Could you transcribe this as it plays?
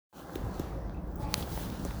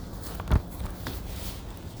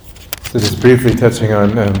So just briefly touching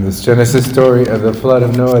on this Genesis story of the flood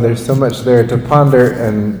of Noah, there's so much there to ponder,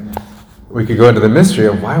 and we could go into the mystery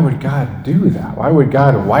of why would God do that? Why would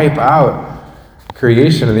God wipe out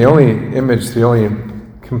creation? And the only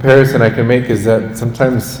comparison I can make is that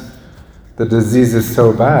sometimes the disease is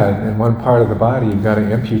so bad in one part of the body, you've got to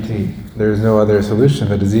amputate. There's no other solution.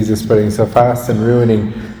 The disease is spreading so fast and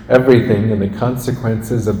ruining everything, and the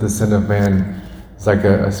consequences of the sin of man is like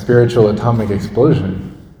a spiritual atomic explosion.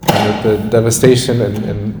 And the devastation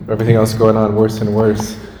and everything else going on worse and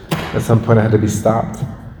worse, at some point it had to be stopped.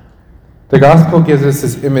 The gospel gives us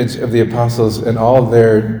this image of the apostles in all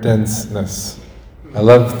their denseness. I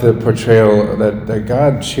love the portrayal that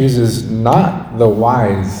God chooses not the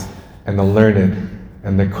wise and the learned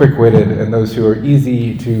and the quick-witted and those who are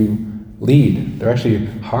easy to lead. They're actually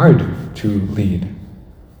hard to lead.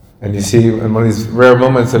 And you see in one of these rare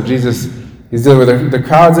moments of Jesus, he's dealing with the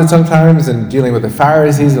crowds at sometimes and dealing with the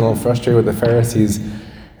Pharisees and a little frustrated with the Pharisees.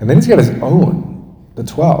 And then he's got his own, the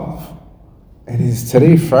 12. And he's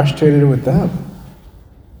today frustrated with them.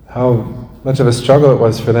 How much of a struggle it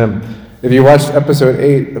was for them. If you watched episode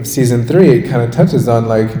 8 of season 3, it kind of touches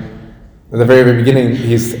on at the very beginning,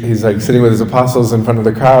 he's like sitting with his apostles in front of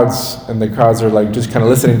the crowds, and the crowds are like just kind of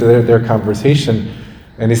listening to their conversation.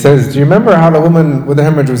 And he says, do you remember how the woman with the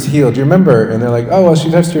hemorrhage was healed? Do you remember? And they're like, oh, well,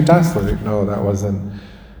 she touched your tassel. Like, no, that wasn't.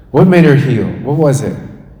 What made her heal? What was it?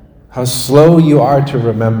 How slow you are to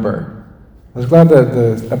remember. I was glad that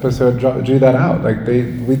the episode drew that out. Like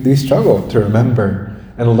they struggle to remember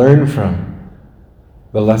and learn from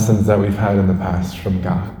the lessons that we've had in the past from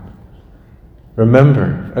God.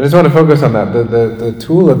 Remember. I just want to focus on that. The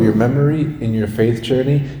tool of your memory in your faith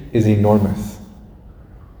journey is enormous.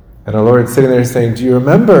 And our Lord's sitting there saying, do you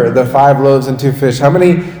remember the 5 loaves and 2 fish? How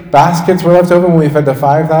many baskets were left over when we fed the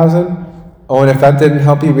 5,000? Oh, and if that didn't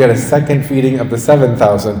help you, we had a second feeding of the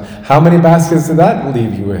 7,000. How many baskets did that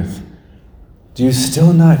leave you with? Do you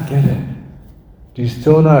still not get it? Do you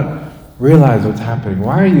still not realize what's happening?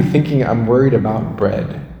 Why are you thinking I'm worried about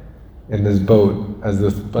bread in this boat as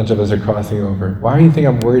this bunch of us are crossing over? Why do you think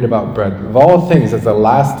I'm worried about bread? Of all things, that's the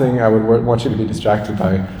last thing I would want you to be distracted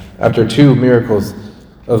by after 2 miracles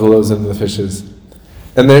of the loaves and the fishes.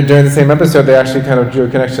 And then during the same episode, they actually kind of drew a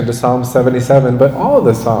connection to Psalm 77, but all of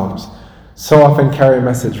the Psalms so often carry a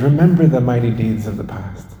message. Remember the mighty deeds of the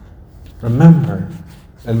past. Remember.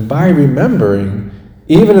 And by remembering,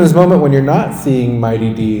 even in this moment when you're not seeing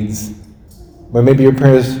mighty deeds, when maybe your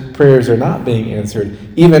prayers are not being answered,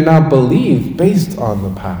 even now believe based on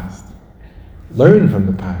the past. Learn from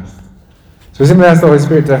the past. So we simply ask the Holy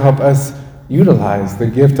Spirit to help us utilize the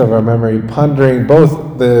gift of our memory, pondering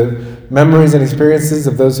both the memories and experiences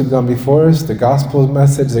of those who've gone before us, the gospel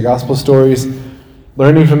message, the gospel stories,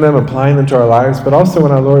 learning from them, applying them to our lives, but also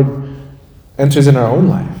when our Lord enters in our own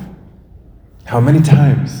life. How many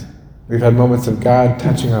times we've had moments of God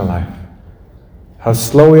touching our life. How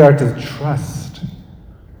slow we are to trust.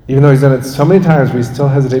 Even though He's done it so many times, we still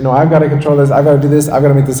hesitate. No, I've got to control this, I've got to do this, I've got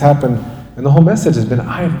to make this happen. And the whole message has been,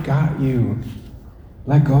 I've got you.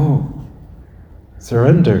 Let go.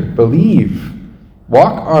 Surrender. Believe.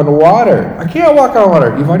 Walk on water. I can't walk on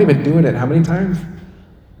water. You've already been doing it how many times?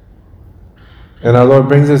 And our Lord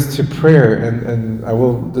brings us to prayer. And I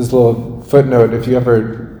will, this little footnote, if you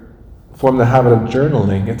ever form the habit of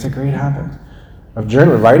journaling, it's a great habit of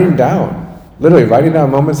journaling, writing down, literally writing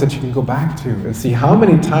down moments that you can go back to and see how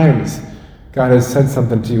many times God has said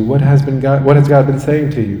something to you. What has God been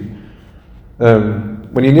saying to you?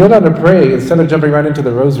 When you kneel down to pray, instead of jumping right into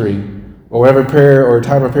the rosary, or whatever prayer or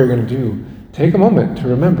time of prayer you're going to do, take a moment to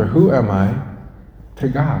remember, who am I to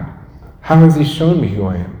God? How has He shown me who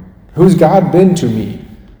I am? Who's God been to me?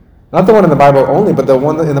 Not the one in the Bible only, but the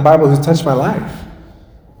one in the Bible who's touched my life.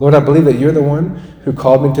 Lord, I believe that You're the one who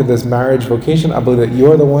called me to this marriage vocation. I believe that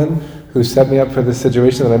You're the one who set me up for this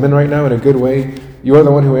situation that I'm in right now in a good way. You're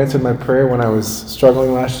the one who answered my prayer when I was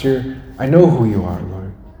struggling last year. I know who You are, Lord.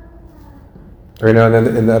 Right now,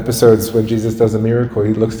 in the episodes when Jesus does a miracle,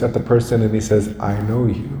 He looks at the person and He says, I know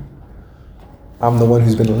you. I'm the one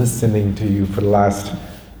who's been listening to you for the last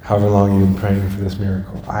however long you've been praying for this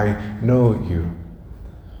miracle. I know you.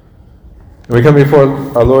 When we come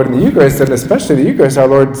before our Lord in the Eucharist, and especially the Eucharist, our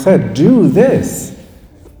Lord said, do this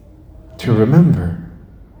to remember.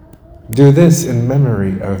 Do this in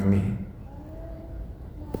memory of me.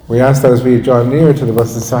 We ask that as we draw near to the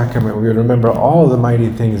Blessed Sacrament, we would remember all the mighty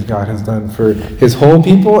things God has done for His whole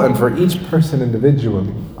people and for each person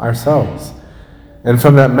individually, ourselves. And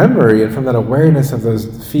from that memory and from that awareness of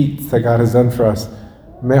those feats that God has done for us,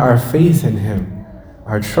 may our faith in Him,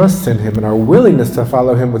 our trust in Him, and our willingness to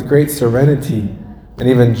follow Him with great serenity and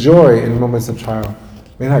even joy in moments of trial,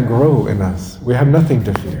 may that grow in us. We have nothing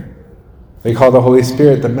to fear. We call the Holy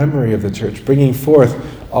Spirit the memory of the church, bringing forth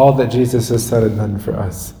all that Jesus has said and done for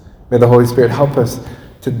us. May the Holy Spirit help us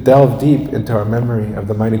to delve deep into our memory of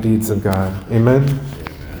the mighty deeds of God. Amen.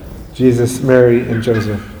 Jesus, Mary, and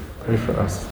Joseph, pray for us.